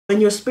When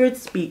your spirit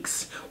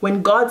speaks,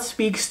 when God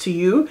speaks to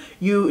you,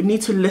 you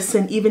need to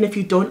listen even if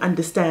you don't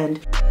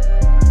understand.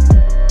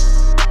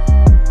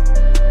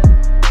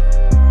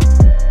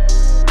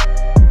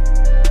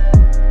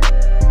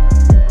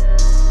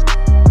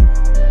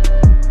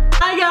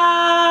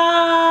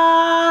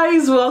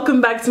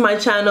 Welcome back to my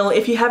channel.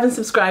 If you haven't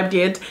subscribed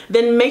yet,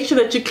 then make sure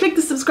that you click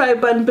the subscribe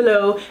button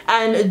below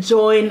and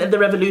join the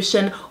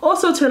revolution.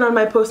 Also turn on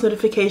my post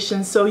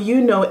notifications so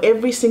you know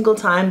every single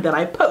time that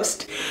I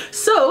post.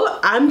 So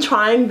I'm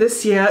trying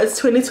this year, it's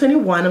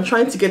 2021, I'm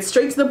trying to get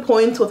straight to the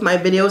point with my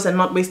videos and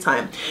not waste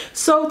time.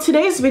 So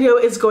today's video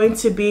is going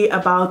to be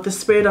about the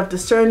spirit of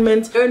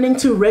discernment, learning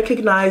to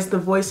recognize the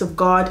voice of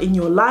God in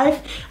your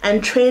life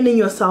and training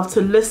yourself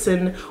to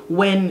listen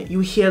when you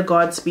hear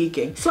God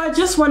speaking. So I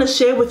just want to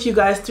share with you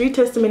guys 3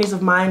 testimonies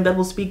of mine that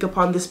will speak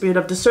upon the spirit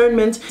of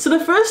discernment. So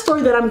the first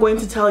story that I'm going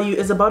to tell you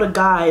is about a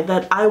guy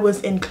that I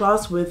was in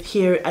class with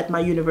here at my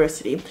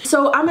university.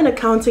 So I'm an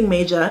accounting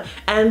major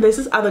and there's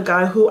this other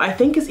guy who I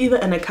think is either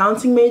an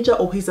accounting major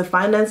or he's a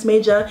finance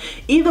major.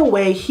 Either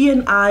way, he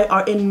and I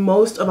are in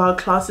most of our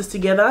classes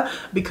together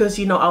because,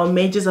 you know, our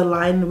majors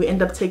align and we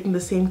end up taking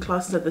the same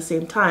classes at the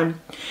same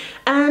time.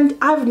 And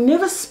I've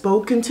never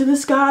spoken to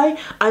this guy.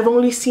 I've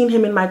only seen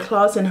him in my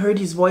class and heard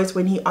his voice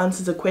when he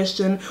answers a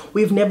question.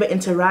 We've never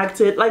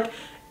interacted. Like,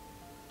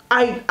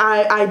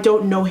 I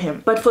don't know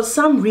him, but for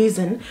some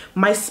reason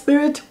my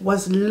spirit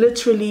was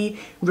literally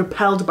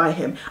repelled by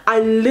him. I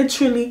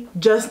literally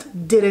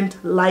just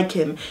didn't like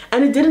him,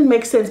 and it didn't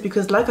make sense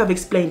because, like I've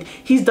explained,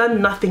 he's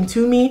done nothing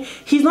to me.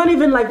 He's not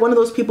even like one of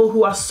those people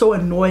who are so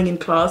annoying in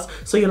class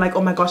so you're like,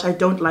 oh my gosh, I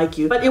don't like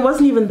you. But it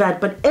wasn't even that,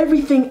 but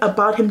everything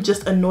about him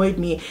just annoyed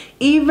me.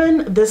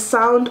 Even the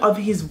sound of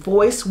his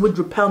voice would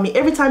repel me.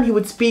 Every time he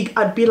would speak,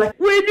 I'd be like,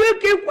 will you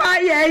keep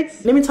quiet?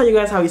 Let me tell you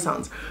guys how he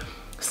sounds.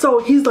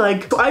 So he's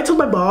like, so I told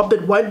my mom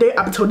that one day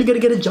I'm totally gonna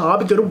get a job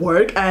and go to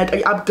work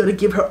and I'm gonna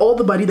give her all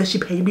the money that she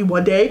paid me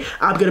one day.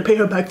 I'm gonna pay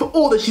her back for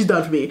all that she's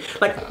done for me.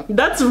 Like,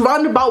 that's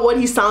roundabout what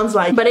he sounds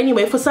like. But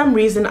anyway, for some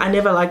reason, I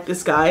never liked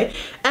this guy.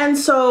 And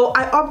so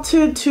I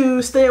opted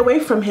to stay away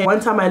from him.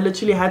 One time I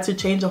literally had to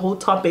change a whole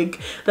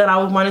topic that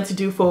I wanted to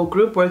do for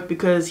group work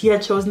because he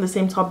had chosen the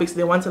same topics.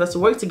 They wanted us to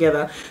work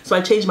together. So I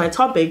changed my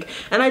topic.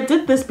 And I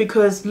did this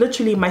because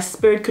literally my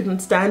spirit couldn't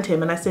stand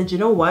him. And I said, you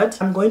know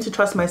what? I'm going to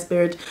trust my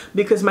spirit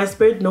because my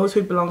spirit knows who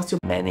it belongs to.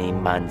 Many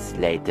months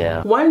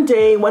later. One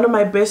day, one of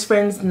my best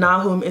friends,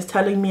 Nahum, is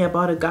telling me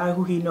about a guy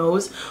who he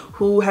knows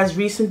who has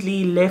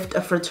recently left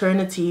a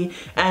fraternity,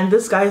 and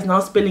this guy is now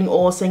spilling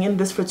all, saying in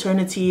this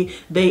fraternity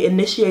they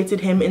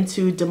initiated him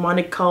into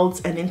demonic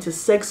cults and into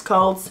sex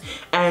cults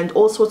and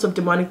all sorts of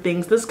demonic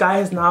things. This guy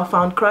has now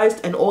found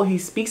Christ and all he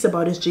speaks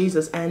about is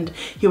Jesus, and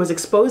he was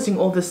exposing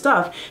all this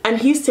stuff. And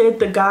he said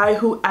the guy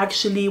who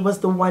actually was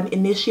the one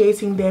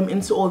initiating them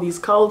into all these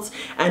cults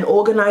and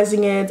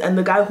organizing it, and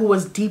the guy who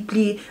was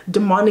deeply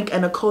demonic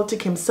and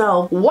occultic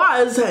himself,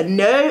 was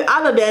no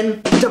other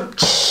than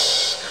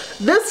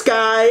this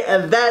guy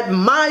that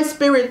my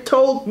spirit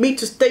told me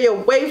to stay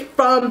away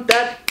from,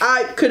 that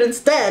I couldn't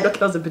stand. Okay,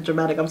 that was a bit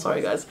dramatic, I'm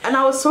sorry guys. And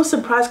I was so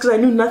surprised because I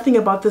knew nothing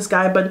about this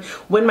guy, but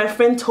when my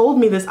friend told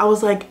me this, I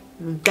was like,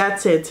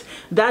 that's it.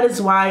 That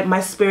is why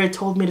my spirit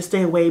told me to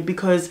stay away,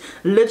 because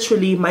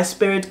literally my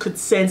spirit could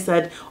sense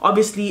that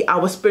obviously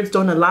our spirits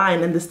don't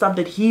align, and the stuff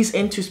that he's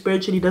into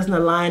spiritually doesn't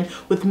align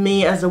with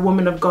me as a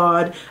woman of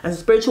God, as a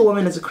spiritual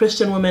woman, as a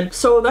Christian woman.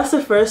 So that's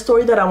the first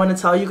story that I want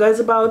to tell you guys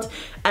about.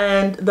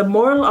 And the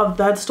moral of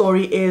that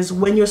story is,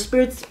 when your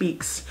spirit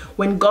speaks,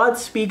 when God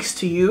speaks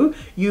to you,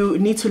 you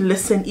need to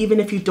listen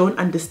even if you don't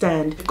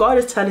understand. If God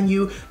is telling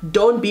you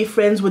don't be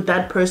friends with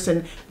that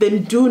person,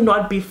 then do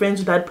not be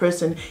friends with that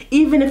person.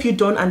 Even if you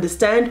don't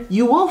understand,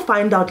 you will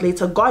find out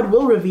later. God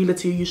will reveal it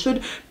to you. You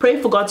should pray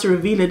for God to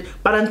reveal it,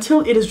 but until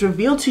it is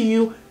revealed to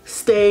you,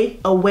 stay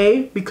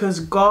away, because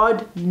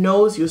God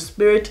knows your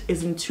spirit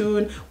is in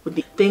tune with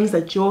the things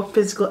that your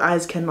physical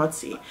eyes cannot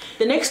see.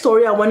 The next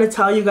story I want to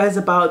tell you guys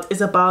about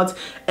is about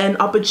an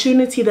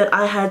opportunity that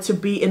I had to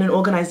be in an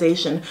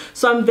organization.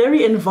 So I'm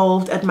very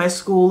involved at my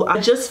school. I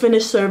just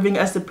finished serving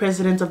as the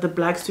president of the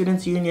Black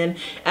Students Union,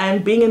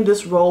 and being in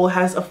this role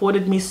has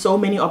afforded me so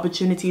many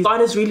opportunities. God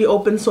has really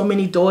opened so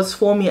many doors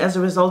for me as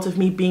a result of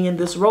me being in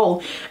this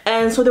role.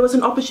 And so there was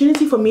an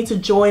opportunity for me to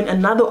join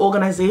another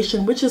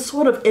organization which is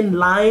sort of in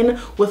line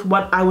with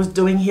what I was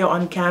doing here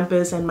on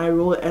campus and my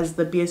role as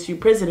the BSU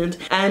president.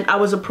 And I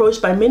was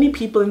approached by many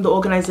people in the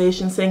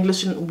organization saying,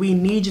 listen, we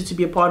need you to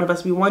be a part of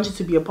us. We want you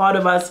to be a part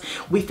of us.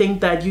 We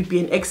think that you'd be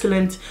an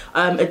excellent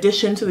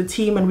addition to the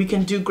team and we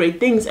can do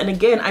great things. And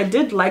again, I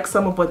did like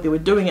some of what they were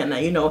doing, and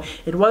you know,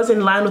 it was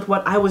in line with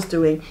what I was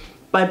doing.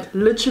 But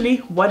literally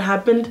what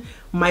happened,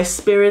 my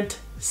spirit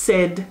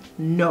said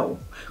no.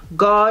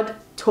 God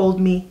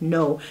told me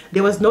no.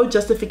 There was no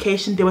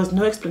justification, there was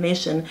no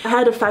explanation. I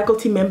had a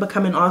faculty member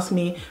come and ask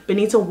me,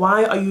 Benita,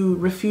 why are you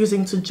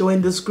refusing to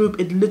join this group?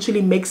 It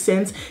literally makes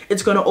sense.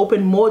 It's going to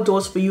open more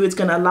doors for you. It's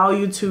going to allow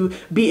you to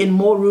be in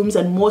more rooms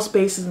and more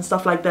spaces and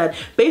stuff like that.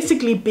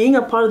 Basically, being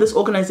a part of this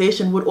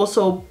organization would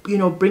also, you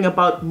know, bring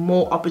about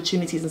more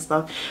opportunities and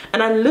stuff.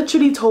 And I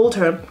literally told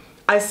her,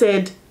 I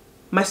said,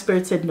 my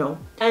spirit said no.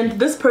 And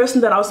this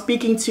person that I was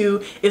speaking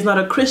to is not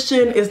a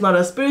Christian, is not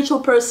a spiritual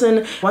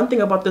person. One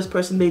thing about this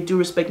person, they do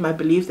respect my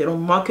beliefs. They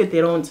don't mock it.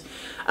 They don't,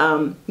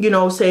 you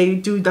know, say,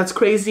 dude, that's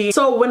crazy.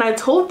 So when I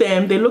told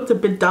them, they looked a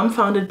bit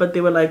dumbfounded, but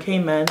they were like, hey,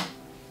 man,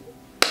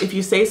 if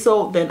you say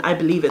so, then I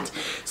believe it.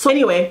 So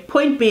anyway,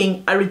 point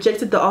being, I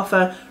rejected the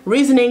offer.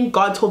 Reasoning,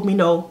 God told me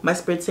no. My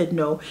spirit said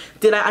no.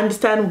 Did I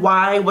understand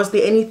why? Was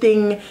there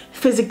anything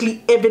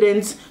physically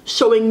evident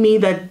showing me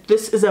that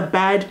this is a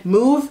bad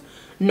move?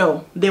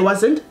 No, there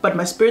wasn't, but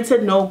my spirit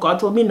said no.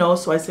 God told me no,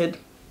 so I said,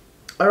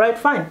 all right,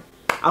 fine.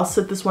 I'll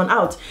sit this one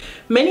out.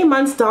 Many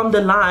months down the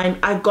line,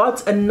 I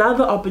got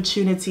another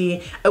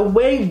opportunity, a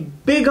way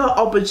bigger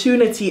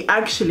opportunity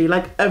actually,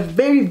 like a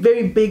very,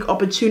 very big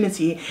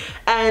opportunity.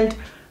 And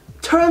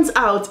turns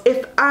out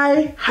if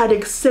I had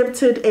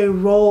accepted a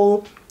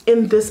role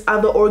in this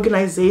other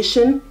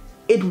organization,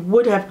 it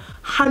would have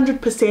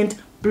 100%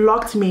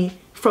 blocked me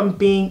from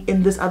being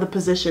in this other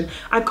position.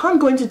 I can't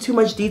go into too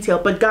much detail,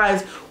 but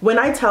guys, when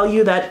I tell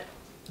you that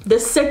the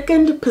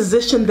second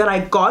position that I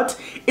got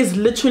is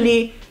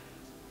literally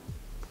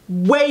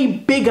way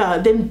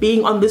bigger than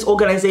being on this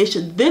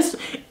organization. This,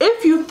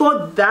 if you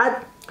thought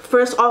that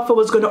first offer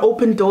was going to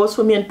open doors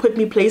for me and put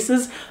me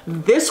places,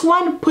 this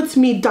one puts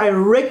me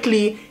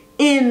directly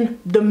in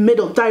the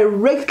middle,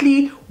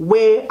 directly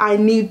where I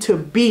need to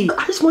be.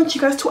 I just want you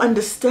guys to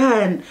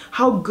understand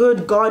how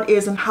good God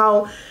is and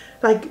how,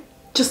 like,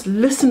 just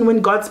listen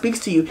when God speaks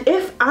to you.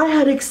 If I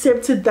had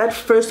accepted that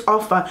first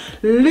offer,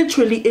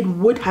 literally it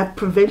would have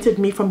prevented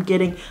me from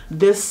getting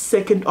this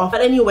second offer.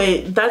 But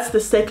anyway, that's the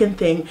second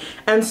thing.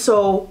 And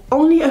so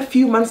only a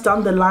few months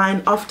down the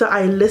line, after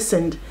I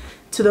listened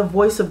to the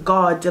voice of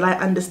God, did I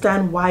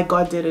understand why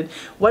God did it.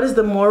 What is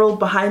the moral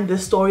behind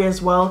this story as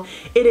well?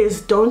 It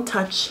is, don't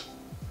touch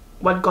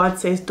what God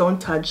says don't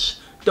touch.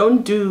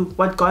 Don't do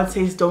what God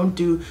says don't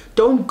do.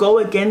 Don't go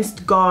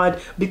against God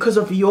because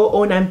of your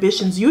own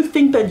ambitions. You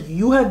think that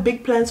you have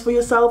big plans for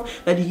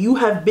yourself, that you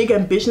have big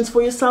ambitions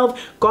for yourself.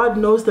 God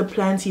knows the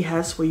plans He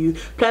has for you.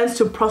 Plans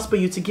to prosper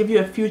you, to give you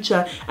a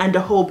future and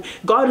a hope.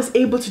 God is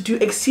able to do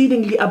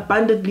exceedingly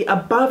abundantly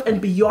above and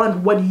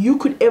beyond what you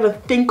could ever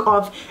think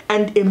of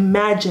and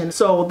imagine.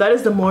 So that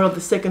is the moral of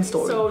the second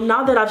story. So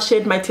now that I've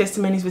shared my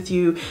testimonies with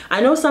you, I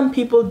know some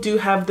people do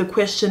have the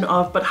question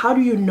of, but how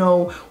do you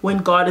know when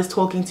God is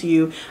talking to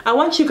you? I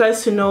want you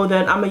guys to know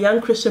that I'm a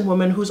young Christian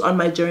woman who's on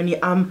my journey.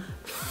 I'm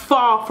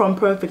far from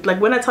perfect. Like,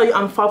 when I tell you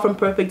I'm far from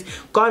perfect,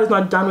 God is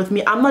not done with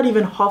me. I'm not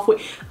even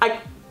halfway.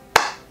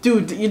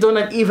 Dude, you don't.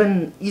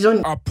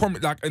 I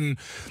promise, like, and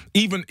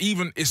even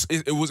it's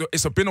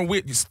been a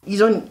weird. You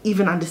don't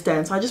even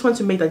understand. So I just want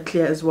to make that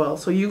clear as well,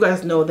 so you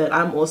guys know that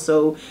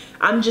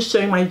I'm just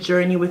sharing my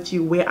journey with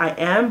you where I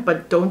am,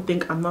 but don't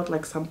think I'm not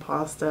like some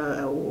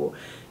pastor or,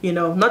 you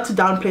know, not to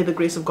downplay the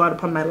grace of God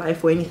upon my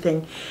life or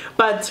anything,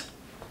 but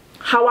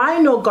how I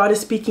know God is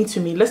speaking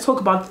to me. Let's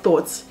talk about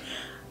thoughts.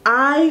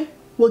 I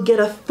will get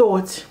a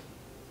thought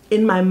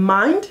in my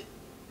mind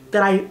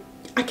that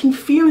I can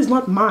feel is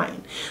not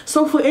mine.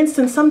 So for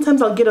instance,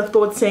 sometimes I'll get a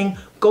thought saying,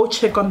 go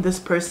check on this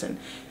person.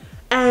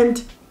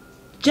 And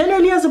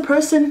generally as a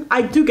person,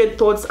 I do get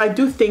thoughts. I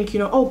do think, you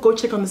know, oh, go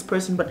check on this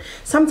person. But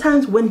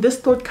sometimes when this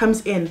thought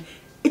comes in,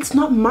 it's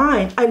not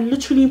mine.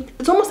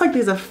 It's almost like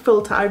there's a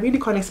filter. I really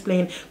can't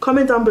explain.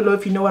 Comment down below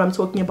if you know what I'm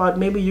talking about.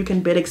 Maybe you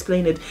can better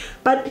explain it.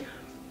 But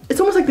it's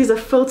almost like there's a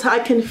filter. I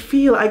can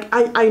feel, I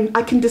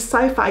can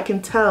decipher, I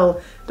can tell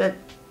that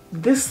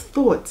this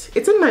thought,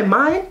 it's in my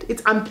mind.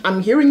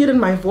 I'm hearing it in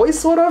my voice,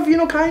 sort of, you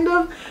know, kind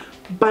of,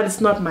 but it's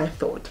not my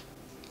thought.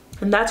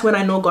 And that's when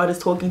I know God is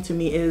talking to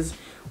me, is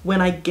when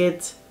I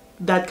get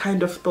that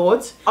kind of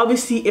thought.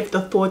 Obviously, if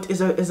the thought is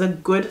a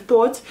good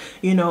thought,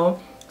 you know.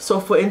 So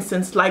for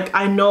instance, like,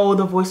 I know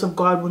the voice of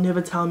God will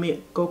never tell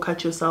me, go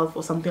cut yourself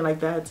or something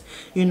like that.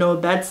 You know,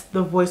 that's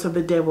the voice of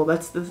the devil.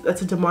 That's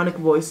a demonic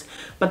voice.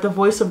 But the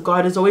voice of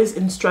God is always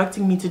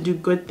instructing me to do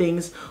good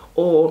things,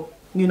 or,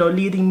 you know,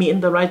 leading me in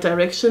the right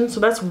direction.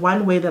 So that's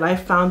one way that I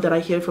found that I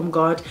hear from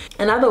God.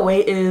 Another way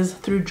is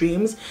through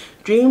dreams.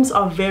 Dreams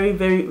are very,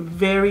 very,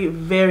 very,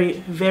 very,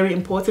 very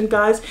important,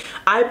 guys.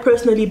 I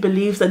personally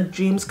believe that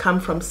dreams come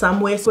from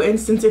somewhere. For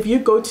instance, if you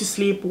go to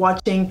sleep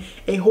watching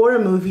a horror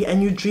movie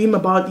and you dream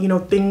about, you know,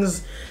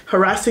 things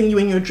harassing you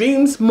in your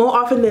dreams, more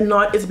often than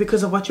not, it's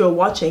because of what you're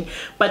watching.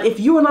 But if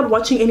you are not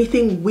watching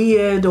anything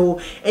weird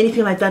or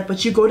anything like that,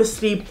 but you go to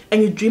sleep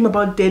and you dream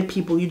about dead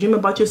people, you dream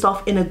about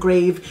yourself in a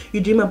grave,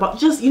 you dream about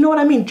just, you know what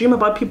I mean, dream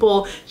about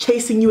people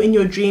chasing you in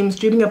your dreams,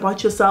 dreaming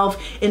about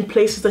yourself in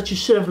places that you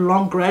should have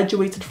long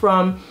graduated from,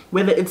 from,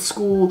 whether it's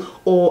school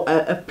or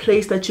a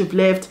place that you've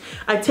left.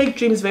 I take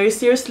dreams very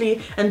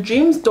seriously, and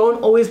dreams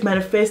don't always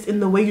manifest in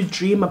the way you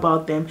dream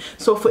about them.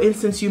 So for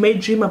instance, you may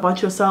dream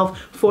about yourself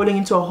falling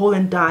into a hole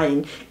and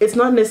dying. It's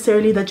not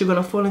necessarily that you're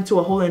gonna fall into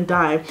a hole and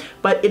die,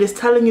 but it is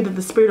telling you that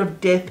the spirit of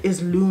death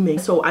is looming.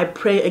 So I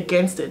pray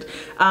against it.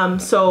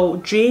 So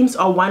dreams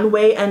are one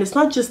way, and it's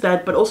not just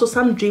that, but also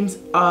some dreams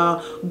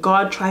are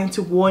God trying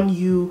to warn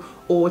you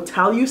or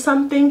tell you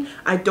something.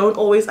 I don't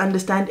always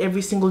understand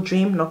every single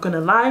dream, not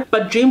gonna lie,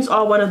 but dreams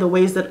are one of the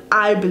ways that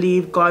I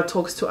believe God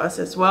talks to us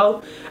as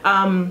well.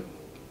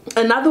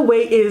 Another way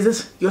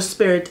is your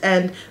spirit,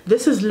 and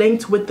this is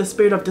linked with the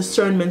spirit of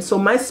discernment. So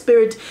my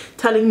spirit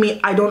telling me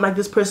I don't like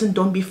this person,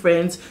 don't be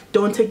friends,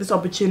 don't take this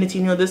opportunity.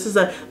 You know, this is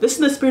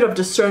the spirit of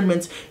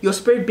discernment. Your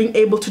spirit being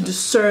able to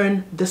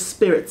discern the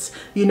spirits,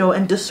 you know,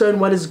 and discern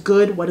what is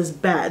good, what is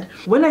bad.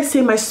 When I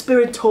say my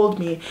spirit told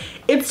me,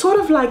 it's sort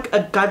of like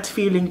a gut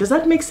feeling. Does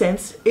that make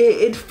sense?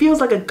 It feels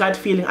like a gut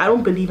feeling. I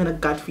don't believe in a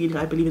gut feeling,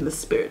 I believe in the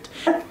spirit.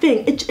 That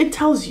thing, it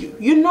tells you,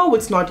 you know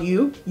it's not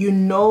you, you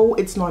know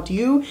it's not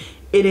you.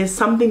 It is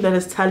something that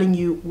is telling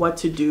you what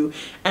to do.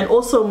 And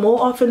also, more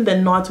often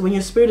than not, when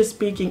your spirit is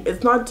speaking,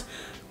 it's not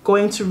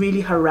going to really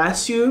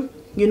harass you.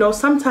 You know,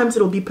 sometimes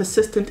it'll be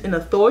persistent in a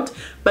thought,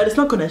 but it's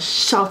not going to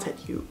shout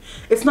at you.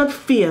 It's not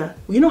fear.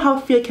 You know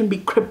how fear can be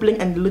crippling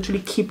and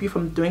literally keep you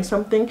from doing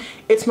something?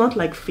 It's not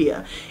like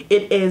fear.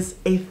 It is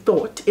a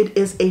thought. It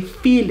is a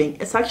feeling.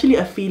 It's actually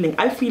a feeling.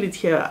 I feel it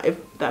here, if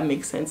that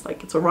makes sense.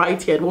 Like, it's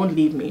right here. It won't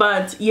leave me.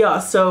 But yeah,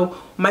 so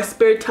my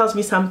spirit tells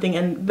me something,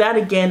 and that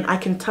again, I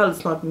can tell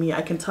it's not me.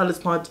 I can tell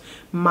it's not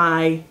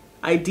my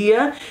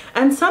idea.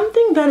 And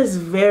something that is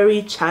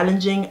very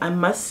challenging, I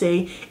must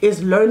say,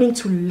 is learning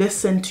to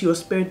listen to your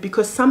spirit,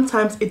 because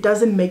sometimes it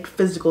doesn't make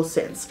physical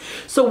sense.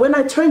 So when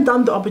I turned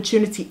down the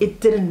opportunity,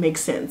 it didn't make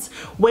sense.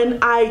 When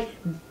I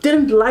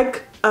didn't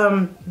like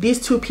these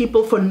two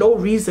people for no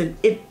reason,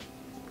 it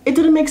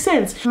didn't make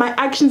sense. My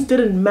actions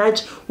didn't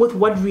match with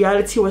what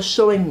reality was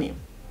showing me.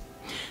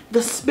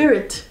 The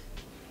spirit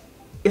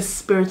is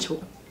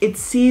spiritual. It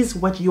sees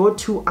what your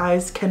two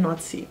eyes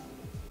cannot see.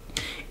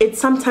 It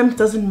sometimes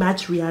doesn't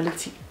match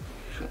reality,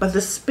 but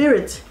the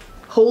spirit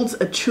holds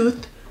a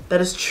truth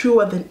that is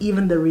truer than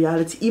even the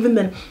reality, even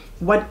than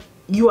what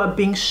you are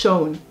being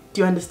shown. Do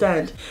you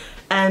understand?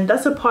 And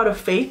that's a part of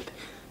faith.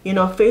 You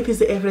know, faith is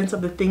the evidence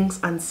of the things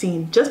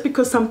unseen. Just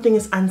because something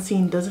is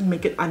unseen doesn't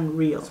make it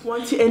unreal. I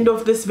want to end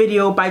off this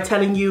video by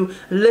telling you,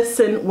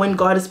 listen when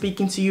God is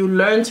speaking to you.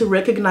 Learn to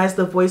recognize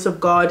the voice of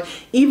God.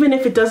 Even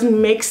if it doesn't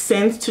make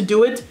sense to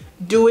do it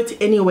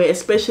anyway,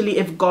 especially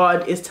if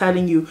God is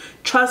telling you.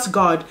 Trust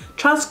God.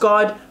 Trust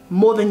God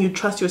more than you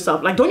trust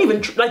yourself. Like, don't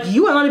even, like,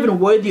 you are not even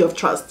worthy of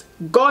trust.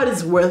 God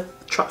is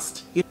worth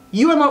trust.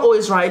 You are not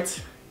always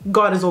right.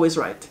 God is always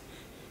right.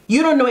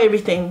 You don't know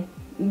everything.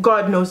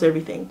 God knows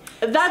everything.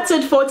 That's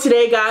it for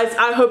today, guys.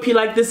 I hope you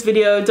liked this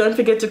video. Don't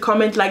forget to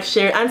comment, like,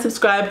 share, and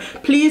subscribe.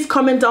 Please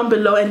comment down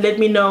below and let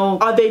me know,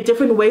 are there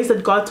different ways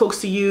that God talks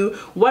to you?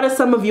 What are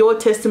some of your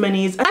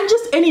testimonies? And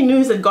just any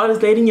news that God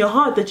has laid in your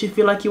heart that you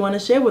feel like you want to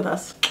share with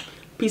us.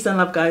 Peace and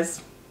love,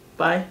 guys.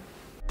 Bye.